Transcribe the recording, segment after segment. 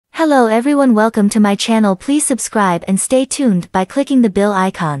Hello everyone, welcome to my channel. Please subscribe and stay tuned by clicking the bell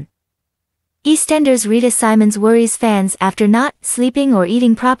icon. EastEnders Rita Simons worries fans after not sleeping or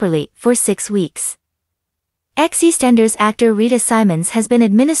eating properly for 6 weeks. Ex-EastEnders actor Rita Simons has been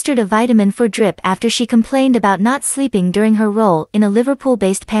administered a vitamin for drip after she complained about not sleeping during her role in a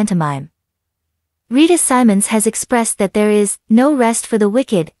Liverpool-based pantomime. Rita Simons has expressed that there is no rest for the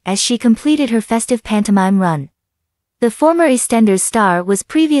wicked as she completed her festive pantomime run. The former EastEnders star was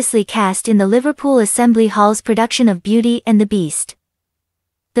previously cast in the Liverpool Assembly Hall's production of Beauty and the Beast.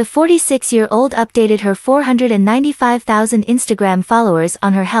 The 46-year-old updated her 495,000 Instagram followers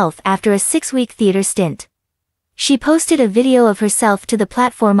on her health after a 6-week theater stint. She posted a video of herself to the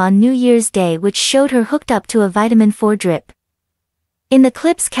platform on New Year's Day which showed her hooked up to a vitamin 4 drip. In the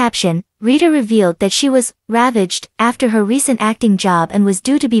clip's caption, Rita revealed that she was ravaged after her recent acting job and was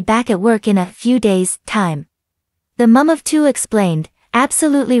due to be back at work in a few days' time. The mum of two explained,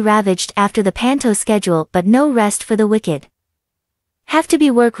 "Absolutely ravaged after the panto schedule but no rest for the wicked. Have to be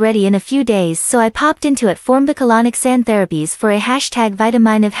work ready in a few days, so I popped into it formbicolonic sand therapies for a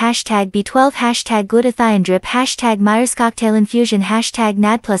 #vitamin of #B12 #glutathione drip Myers cocktail infusion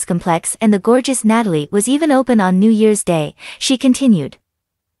 #NAD plus complex and the gorgeous Natalie was even open on New Year's Day," she continued.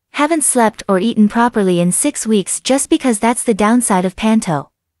 "Haven't slept or eaten properly in 6 weeks just because that's the downside of panto.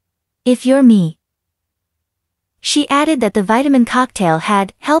 If you're me." She added that the vitamin cocktail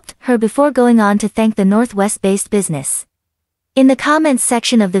had helped her before going on to thank the Northwest-based business. In the comments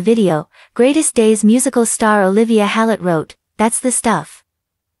section of the video, Greatest Days musical star Olivia Hallett wrote, "That's the stuff.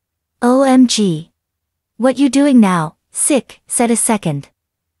 OMG. What you doing now, sick," said a second.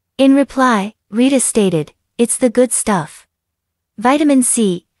 In reply, Rita stated, "It's the good stuff. Vitamin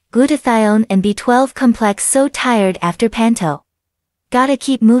C, glutathione and B12 complex, so tired after panto. Gotta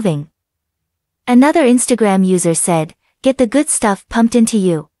keep moving." Another Instagram user said, "Get the good stuff pumped into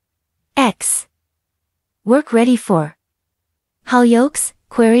you. X. Work ready for Hollyoaks?"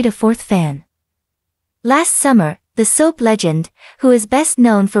 queried a fourth fan. Last summer, the soap legend, who is best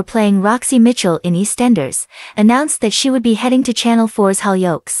known for playing Roxy Mitchell in EastEnders, announced that she would be heading to Channel 4's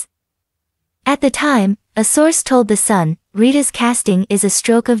Hollyoaks. At the time, a source told The Sun, "Rita's casting is a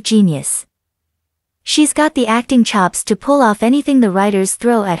stroke of genius. She's got the acting chops to pull off anything the writers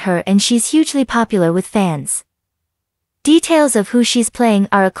throw at her and she's hugely popular with fans." Details of who she's playing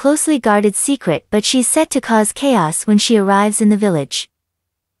are a closely guarded secret, but she's set to cause chaos when she arrives in the village.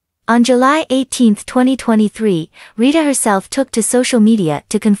 On July 18, 2023, Rita herself took to social media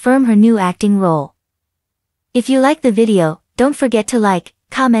to confirm her new acting role. If you like the video, don't forget to like,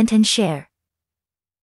 comment and share.